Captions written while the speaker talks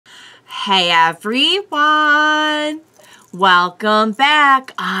Hey everyone! Welcome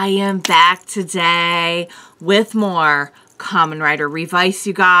back. I am back today with more Kamen Rider Revice,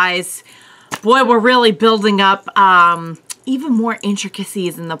 you guys. Boy, we're really building up even more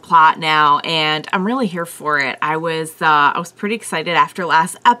intricacies in the plot now, and I'm really here for it. I was pretty excited after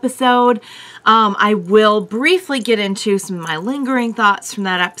last episode. I will briefly get into some of my lingering thoughts from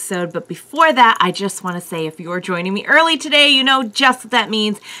that episode, but before that, I just want to say if you are joining me early today, you know just what that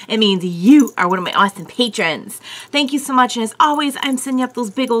means. It means you are one of my awesome patrons. Thank you so much, and as always, I'm sending up those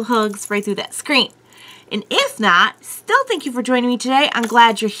big old hugs right through that screen. And if not, still thank you for joining me today. I'm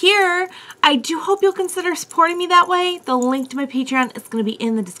glad you're here. I do hope you'll consider supporting me that way. The link to my Patreon is going to be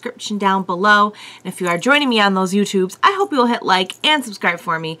in the description down below. And if you are joining me on those YouTubes, I hope you'll hit like and subscribe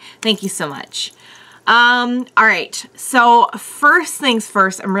for me. Thank you so much. All right. So first things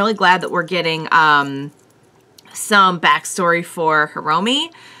first, I'm really glad that we're getting some backstory for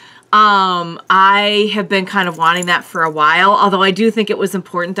Hiromi. I have been kind of wanting that for a while, although I do think it was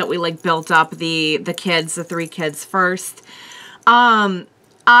important that we like built up the kids, the three kids first. I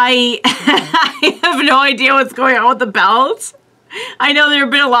I have no idea what's going on with the belt. I know there have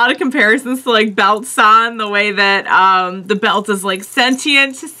been a lot of comparisons to like Belt-san, the way that the belt is like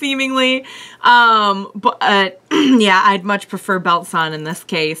sentient seemingly. But yeah, I'd much prefer Belt-san in this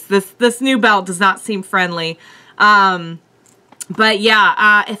case. This new belt does not seem friendly. But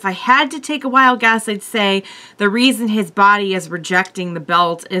yeah, if I had to take a wild guess, I'd say the reason his body is rejecting the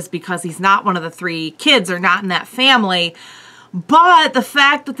belt is because he's not one of the three kids or not in that family. But the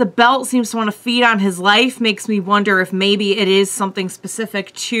fact that the belt seems to want to feed on his life makes me wonder if maybe it is something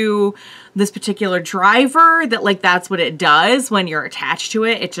specific to this particular driver, that like that's what it does when you're attached to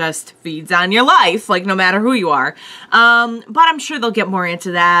it. It just feeds on your life, like no matter who you are. But I'm sure they'll get more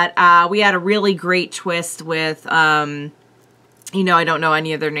into that. We had a really great twist with... you know, I don't know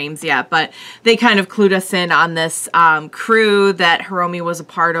any of their names yet, but they kind of clued us in on this crew that Hiromi was a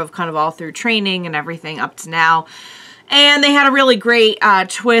part of kind of all through training and everything up to now. And they had a really great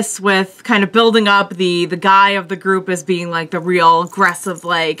twist with kind of building up the guy of the group as being like the real aggressive,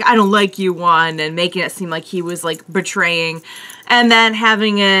 like, I don't like you one, and making it seem like he was like betraying. And then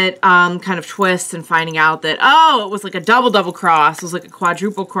having it kind of twist and finding out that, oh, it was like a double cross. It was like a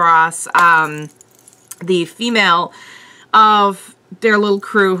quadruple cross. The female of their little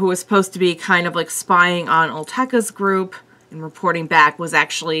crew, who was supposed to be kind of like spying on Olteca's group and reporting back, was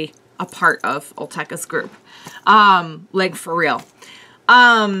actually a part of Olteca's group. Like for real.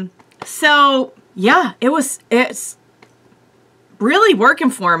 So yeah, it's really working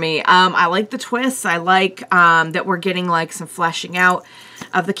for me. I like the twists. I like that we're getting like some fleshing out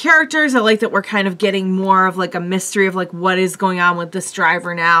of the characters. I like that we're kind of getting more of like a mystery of like what is going on with this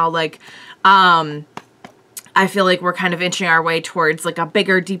driver now. Like, I feel like we're kind of inching our way towards like a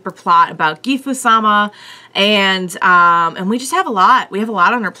bigger, deeper plot about Gifu-sama, and we just have a lot. We have a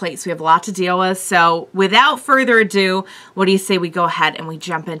lot on our plates. We have a lot to deal with. So without further ado, what do you say we go ahead and we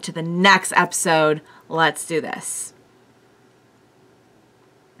jump into the next episode? Let's do this.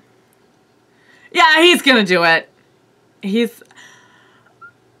 Yeah, he's gonna do it. This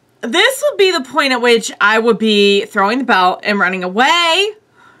would be the point at which I would be throwing the belt and running away,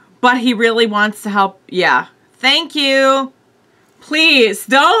 but he really wants to help. Yeah. Thank you. Please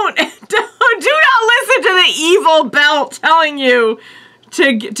do not listen to the evil belt telling you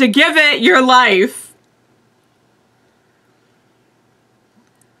to give it your life.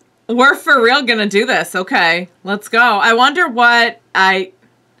 We're for real gonna do this. Okay, let's go. I wonder what I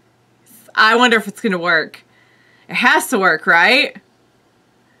wonder if it's gonna work. It has to work, right?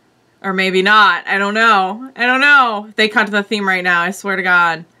 Or maybe not. I don't know. I don't know. They cut to the theme right now. I swear to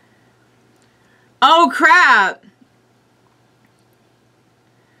God. Oh, crap.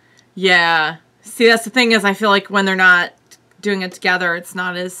 Yeah. See, that's the thing is I feel like when they're not doing it together, it's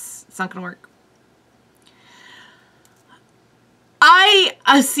not gonna work.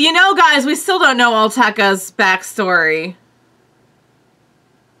 So you know, guys, we still don't know Olteca's backstory.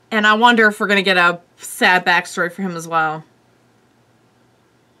 And I wonder if we're gonna get a sad backstory for him as well.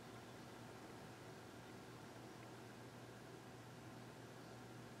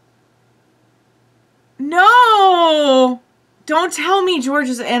 No! Don't tell me George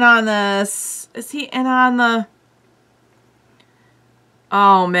is in on this. Is he in on the...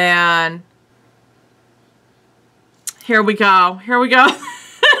 Oh, man. Here we go. Here we go.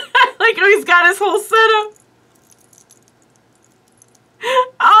 Like, oh, he's got his whole setup.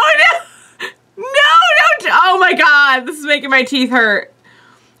 Oh, no! No, no! Oh, my God. This is making my teeth hurt.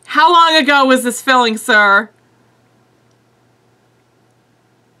 How long ago was this filling, sir?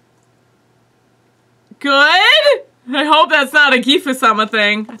 Good? I hope that's not a Gifu-sama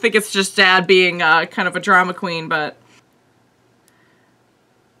thing. I think it's just Dad being kind of a drama queen, but...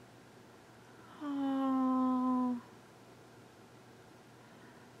 Oh.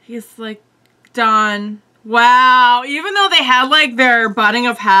 He's, like, done. Wow. Even though they had, like, their butting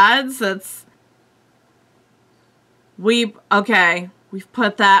of heads, it's... Okay. We've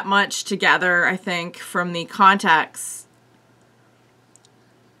put that much together, I think, from the context.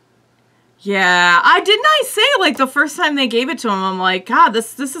 Yeah, didn't I say, like, the first time they gave it to him, I'm like, God,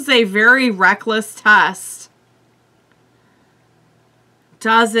 this is a very reckless test.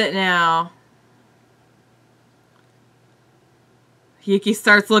 Does it now? Ikki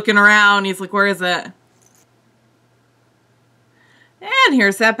starts looking around. He's like, where is it? And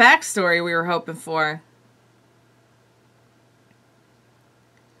here's that backstory we were hoping for.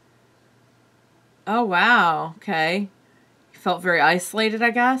 Oh, wow. Okay. He felt very isolated, I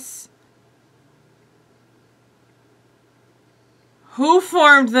guess. Who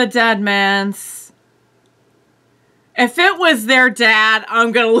formed the Dead Man's? If it was their dad,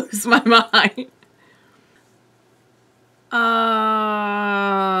 I'm gonna lose my mind.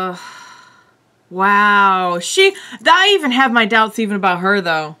 Wow. I even have my doubts even about her,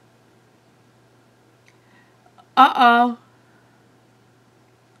 though. Uh-oh.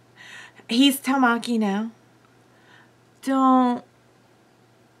 He's Tamaki now. Don't.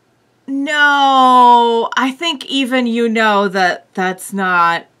 No. I think even you know that that's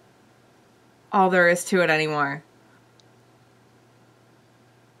not all there is to it anymore.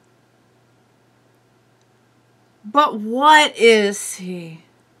 But what is he?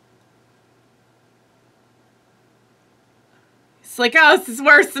 It's like, oh, this is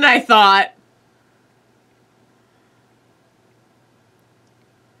worse than I thought.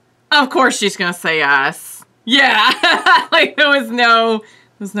 Of course she's gonna say yes. Yeah. Like there was no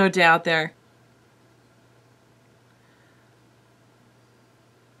doubt there.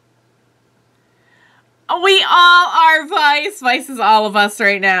 We all are Vice. Vice is all of us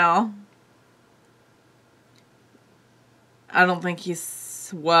right now. I don't think he's...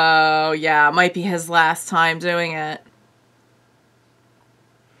 Whoa, yeah, it might be his last time doing it.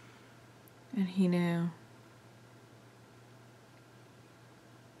 And he knew.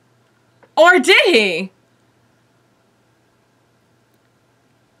 Or did he?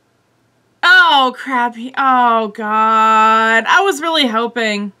 Oh, crap. Oh, God. I was really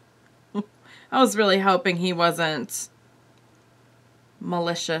hoping... I was really hoping he wasn't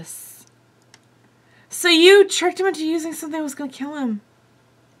malicious. So you tricked him into using something that was going to kill him.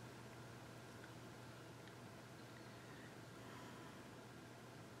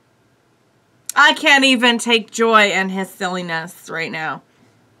 I can't even take joy in his silliness right now.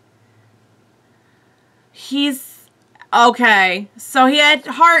 He's... Okay. So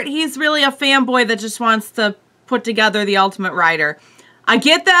he's really a fanboy that just wants to put together the Ultimate Rider. I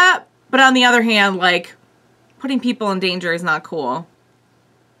get that, but on the other hand, like, putting people in danger is not cool.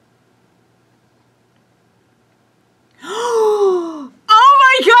 Oh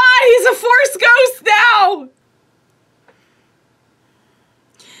my God, he's a Force Ghost now!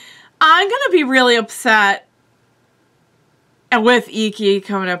 I'm gonna be really upset with Ikki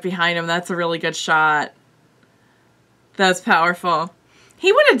coming up behind him. That's a really good shot. That's powerful.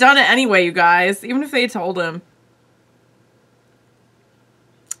 He would have done it anyway, you guys, even if they told him.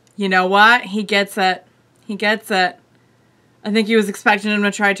 You know what? He gets it. He gets it. I think he was expecting him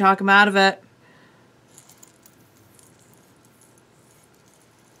to try to talk him out of it.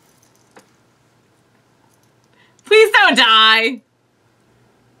 Please don't die.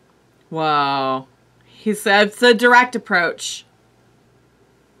 Whoa. He said it's a direct approach.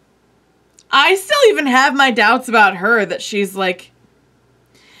 I still even have my doubts about her, that she's like...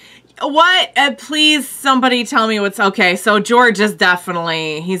 What? Please, somebody tell me what's... Okay, so George is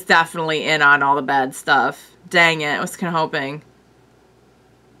definitely... He's definitely in on all the bad stuff. Dang it, I was kind of hoping.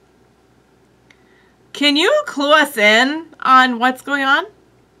 Can you clue us in on what's going on?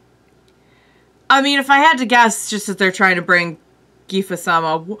 I mean, if I had to guess, just that they're trying to bring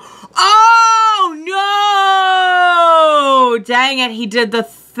Gifu-sama... Oh, no! Dang it, he did the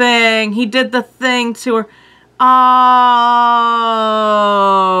thing. He did the thing to her. Oh,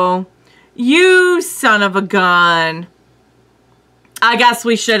 you son of a gun. I guess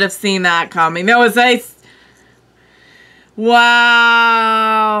we should have seen that coming. There was a...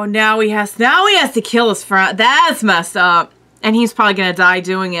 Wow. Now he has to kill his friend. That's messed up. And he's probably going to die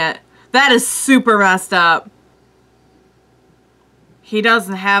doing it. That is super messed up. He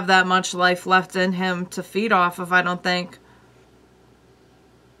doesn't have that much life left in him to feed off of, I don't think.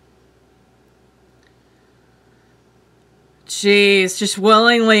 Jeez, just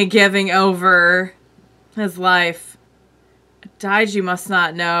willingly giving over his life. Daiji must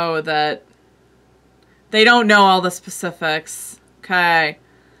not know that... They don't know all the specifics. Okay.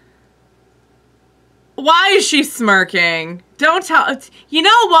 Why is she smirking? Don't tell... You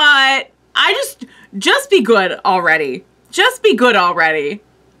know what? Just be good already. Just be good already.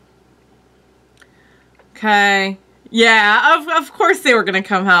 Okay. Yeah, of course they were gonna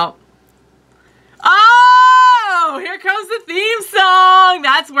come help. Oh! Here comes the theme song!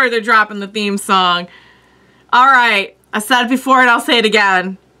 That's where they're dropping the theme song. Alright. I said it before and I'll say it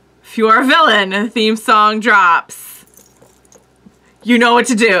again. If you are a villain and the theme song drops, you know what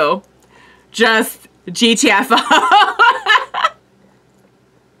to do. Just GTFO.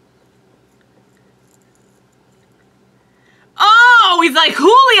 Oh, he's like,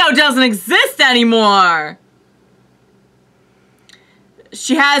 Julio doesn't exist anymore.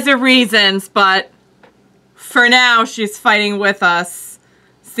 She has her reasons, but for now, she's fighting with us,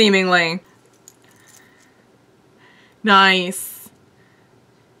 seemingly. Nice.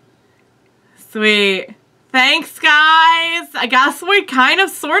 Sweet. Thanks, guys. I guess we kind of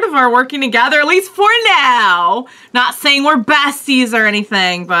sort of are working together, at least for now. Not saying we're besties or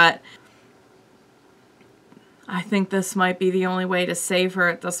anything, but I think this might be the only way to save her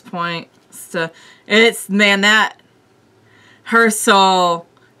at this point. Man, that her soul,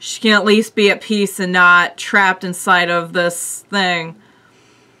 she can at least be at peace and not trapped inside of this thing.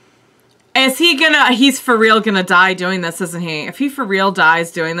 Is he gonna, he's for real gonna die doing this, isn't he? If he for real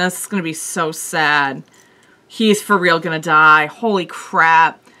dies doing this, it's gonna be so sad. He's for real gonna die. Holy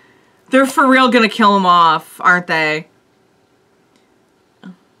crap. They're for real gonna kill him off, aren't they?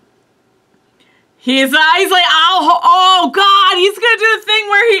 He's like, oh God, he's gonna do the thing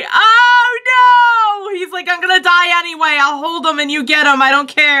where he, oh no! He's like, I'm gonna die anyway, I'll hold him and you get him, I don't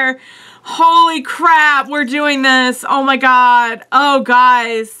care. Holy crap, we're doing this. Oh my God. Oh,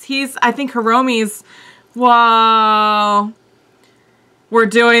 guys, I think Hiromi's, whoa. We're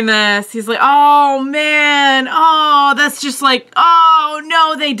doing this. He's like, oh man, oh, that's just like, oh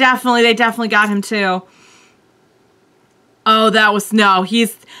no, they definitely got him too. Oh, that was, no,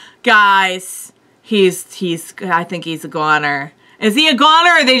 guys, I think he's a goner. Is he a goner,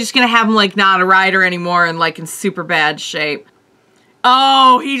 or are they just gonna have him like not a rider anymore and like in super bad shape?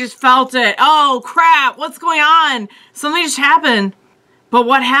 Oh, he just felt it. Oh crap, what's going on? Something just happened. But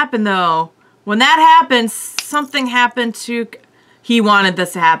what happened though? When that happened, something happened to... He wanted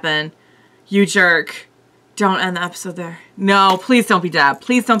this to happen. You jerk. Don't end the episode there. No, please don't be dead.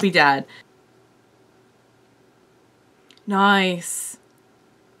 Please don't be dead. Nice.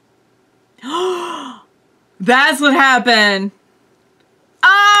 That's what happened.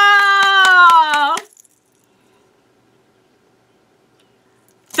 Oh!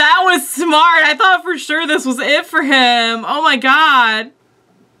 That was smart. I thought for sure this was it for him. Oh my God.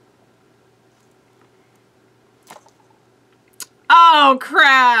 Oh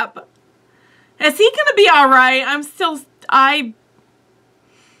crap. Is he gonna be alright?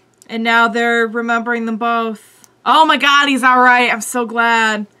 And now they're remembering them both. Oh my God, he's alright. I'm so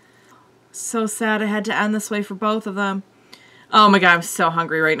glad. So sad I had to end this way for both of them. Oh my God, I'm so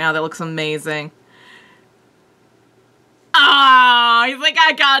hungry right now. That looks amazing. Oh, he's like,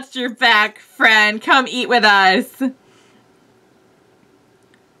 I got your back, friend. Come eat with us.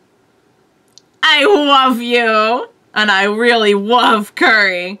 I love you. And I really love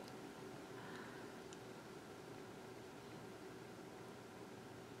curry.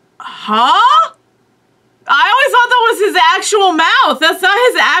 Huh? I always thought that was his actual mouth. That's not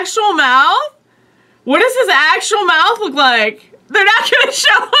his actual mouth? What does his actual mouth look like? They're not gonna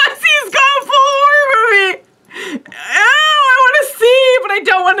show us. He's going full horror movie. Ew, I want to see, but I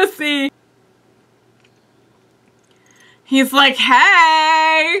don't want to see. He's like,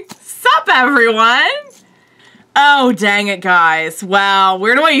 hey, sup everyone? Oh, dang it, guys. Wow,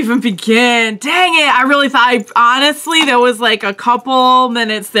 where do I even begin? Dang it, I really thought, honestly, there was like a couple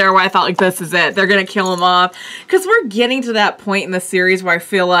minutes there where I thought like, this is it. They're gonna kill him off. Because we're getting to that point in the series where I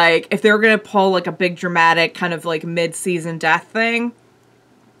feel like if they were gonna pull like a big dramatic kind of like mid-season death thing,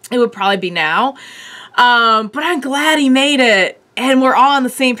 it would probably be now. But I'm glad he made it. And we're all on the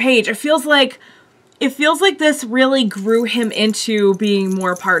same page. It feels like this really grew him into being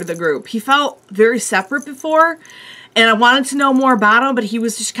more part of the group. He felt very separate before, and I wanted to know more about him, but he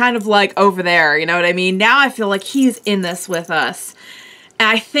was just kind of like over there, you know what I mean? Now I feel like he's in this with us. And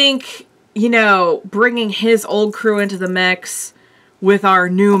I think, you know, bringing his old crew into the mix with our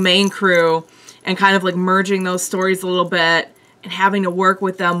new main crew and kind of like merging those stories a little bit and having to work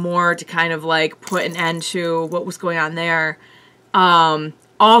with them more to kind of like put an end to what was going on there.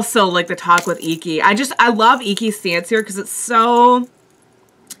 Also, like, the talk with Ikki. I love Ikki's stance here because it's so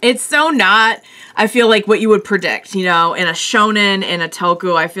It's so not, I feel like, what you would predict, you know, in a shonen, in a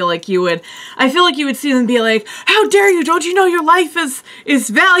toku. I feel like you would see them be like, how dare you, don't you know your life is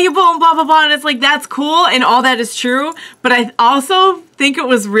valuable and blah, blah, blah. And it's like, that's cool and all that is true. But I also think it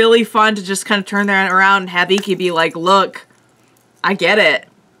was really fun to just kind of turn that around and have Ikki be like, look, I get it.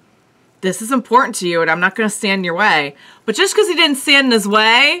 This is important to you and I'm not going to stand in your way. But just because he didn't stand in his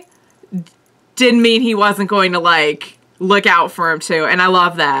way didn't mean he wasn't going to, like, look out for him too. And I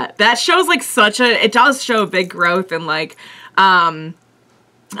love that. That shows like it does show big growth and like a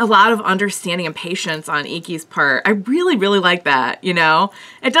lot of understanding and patience on Ikki's part. I really, really like that, you know?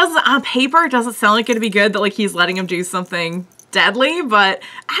 It doesn't, on paper, it doesn't sound like it'd be good that like he's letting him do something deadly, but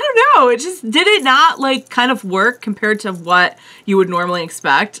I don't know. It just, did it not like kind of work compared to what you would normally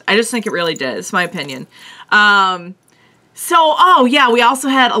expect? I just think it really did. It's my opinion. So, oh yeah, we also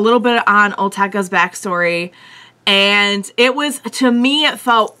had a little bit on Olteca's backstory. And it was, to me, it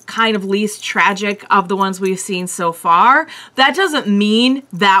felt kind of least tragic of the ones we've seen so far. That doesn't mean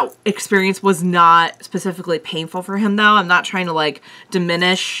that experience was not specifically painful for him, though. I'm not trying to, like,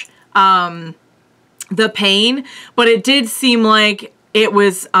 diminish the pain. But it did seem like it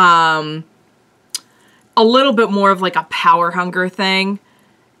was a little bit more of, like, a power hunger thing.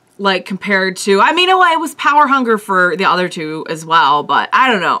 Like, compared to, I mean, it was power hunger for the other two as well, but I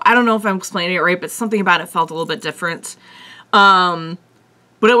don't know. I don't know if I'm explaining it right, but something about it felt a little bit different. But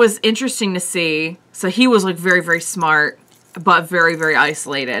it was interesting to see. So he was, like, very, very smart, but very, very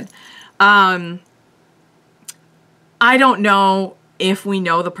isolated. I don't know if we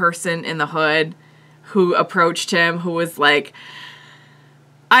know the person in the hood who approached him, who was, like,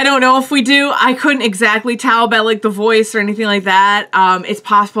 I don't know if we do. I couldn't exactly tell by, like, the voice or anything like that. It's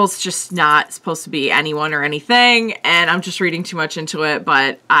possible it's just not supposed to be anyone or anything, and I'm just reading too much into it,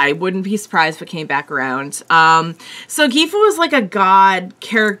 but I wouldn't be surprised if it came back around. So Gifu was, like, a god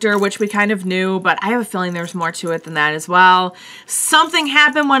character, which we kind of knew, but I have a feeling there's more to it than that as well. Something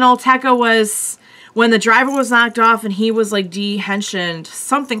happened when when the driver was knocked off and he was, like, de-henshined.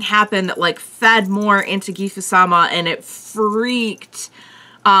 Something happened that, like, fed more into Gifu-sama, and it freaked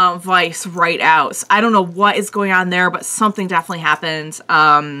Vice right out. So I don't know what is going on there, but something definitely happened.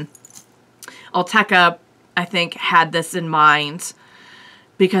 Olteca, I think, had this in mind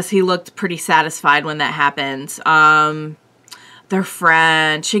because he looked pretty satisfied when that happened. Their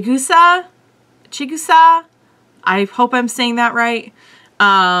friend, Chigusa? I hope I'm saying that right.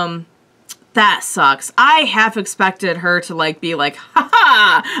 That sucks. I half expected her to, like, be like,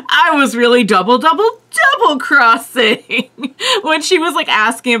 haha, I was really double crossing when she was, like,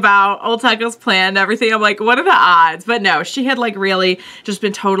 asking about Olteca's plan and everything. I'm like, what are the odds? But no, she had, like, really just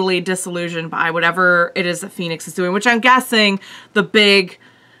been totally disillusioned by whatever it is that Phoenix is doing, which I'm guessing the big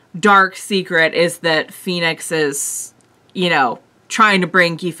dark secret is that Phoenix is, you know, trying to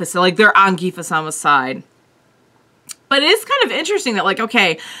bring Gifu, like, they're on Gifu-sama's side. But it is kind of interesting that, like,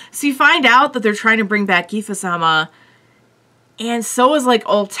 okay, so you find out that they're trying to bring back Gifu-sama, and so is, like,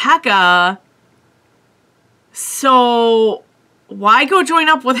 Olteca. So why go join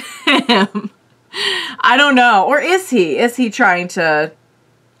up with him? I don't know. Or is he? Is he trying to...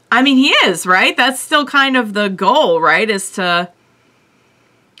 I mean, he is, right? That's still kind of the goal, right? Is to...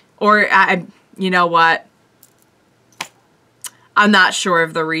 Or, you know what? I'm not sure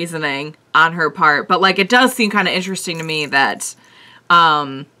of the reasoning on her part, but, like, it does seem kind of interesting to me that,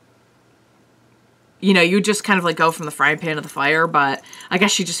 you know, you just kind of, like, go from the frying pan to the fire, but I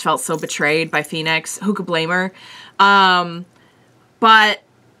guess she just felt so betrayed by Phoenix. Who could blame her? But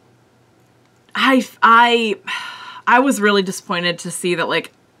I was really disappointed to see that,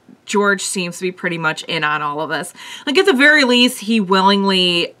 like, George seems to be pretty much in on all of this. Like, at the very least, he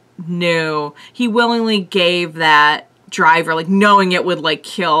willingly knew. He willingly gave that driver, like, knowing it would, like,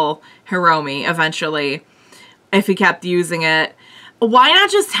 kill Hiromi eventually if he kept using it. Why not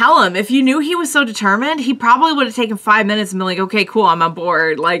just tell him? If you knew he was so determined, he probably would have taken 5 minutes and been like, okay, cool, I'm on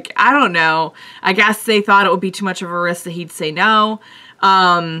board. Like, I don't know. I guess they thought it would be too much of a risk that he'd say no. But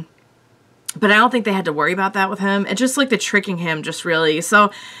I don't think they had to worry about that with him. And just, like, the tricking him just really.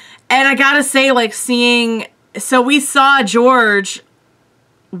 So, and I gotta say, like, so we saw George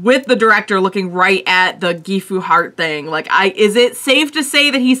with the director looking right at the Gifu heart thing. Like, is it safe to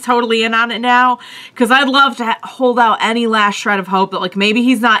say that he's totally in on it now? Because I'd love to hold out any last shred of hope that, like, maybe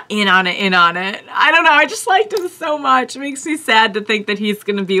he's not in on it. I don't know. I just liked him so much. It makes me sad to think that he's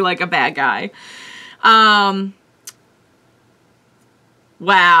going to be, like, a bad guy. Wow.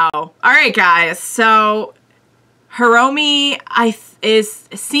 All right, guys. So Hiromi,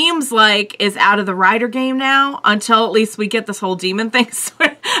 seems like is out of the rider game now until at least we get this whole demon thing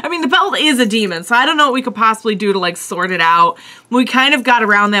I mean, the belt is a demon, so I don't know what we could possibly do to, like, sort it out. We kind of got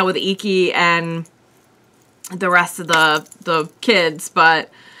around that with Ikki and the rest of the kids, but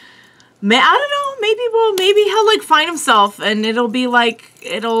I don't know, maybe he'll, like, find himself and it'll be like,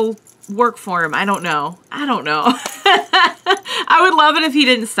 it'll work for him. I don't know. I would love it if he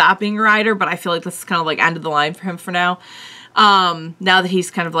didn't stop being a rider, but I feel like this is kind of like end of the line for him for now. Now that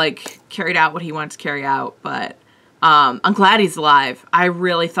he's kind of like carried out what he wanted to carry out, but I'm glad he's alive. I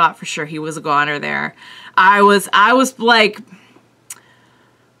really thought for sure he was a goner there. I was like,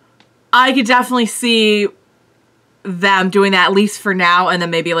 I could definitely see them doing that, at least for now, and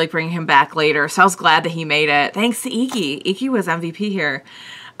then maybe like bringing him back later. So I was glad that he made it. Thanks to Ikki. Ikki was MVP here.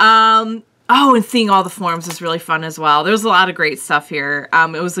 Oh, and seeing all the forms was really fun as well. There was a lot of great stuff here.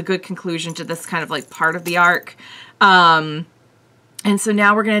 It was a good conclusion to this kind of like part of the arc. And so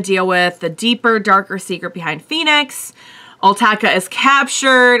now we're going to deal with the deeper, darker secret behind Phoenix. Olteca is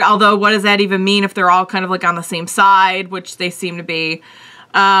captured, although what does that even mean if they're all kind of like on the same side, which they seem to be.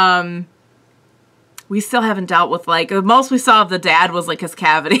 We still haven't dealt with, like, the most we saw of the dad was like his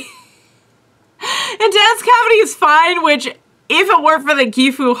cavity. And Dad's cavity is fine, which if it weren't for the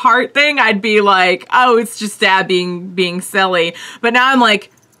Gifu heart thing, I'd be like, oh, it's just Dad being silly. But now I'm like,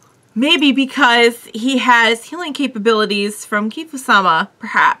 maybe because he has healing capabilities from Gifu-sama,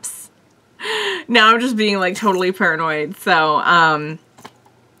 perhaps. Now I'm just being like totally paranoid. So, all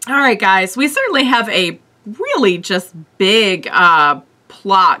right, guys, we certainly have a really just big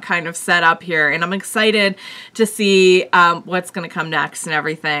plot kind of set up here, and I'm excited to see what's going to come next and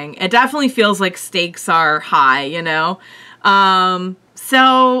everything. It definitely feels like stakes are high, you know?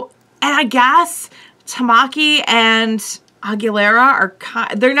 So, and I guess Tamaki and Aguilera are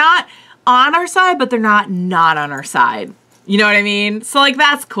they're not on our side, but they're not on our side. You know what I mean? So, like,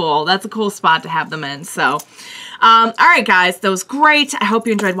 that's cool. That's a cool spot to have them in. So, all right, guys, that was great. I hope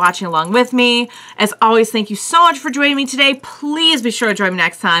you enjoyed watching along with me. As always, thank you so much for joining me today. Please be sure to join me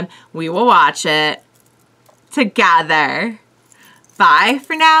next time. We will watch it together. Bye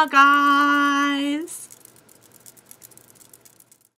for now, guys.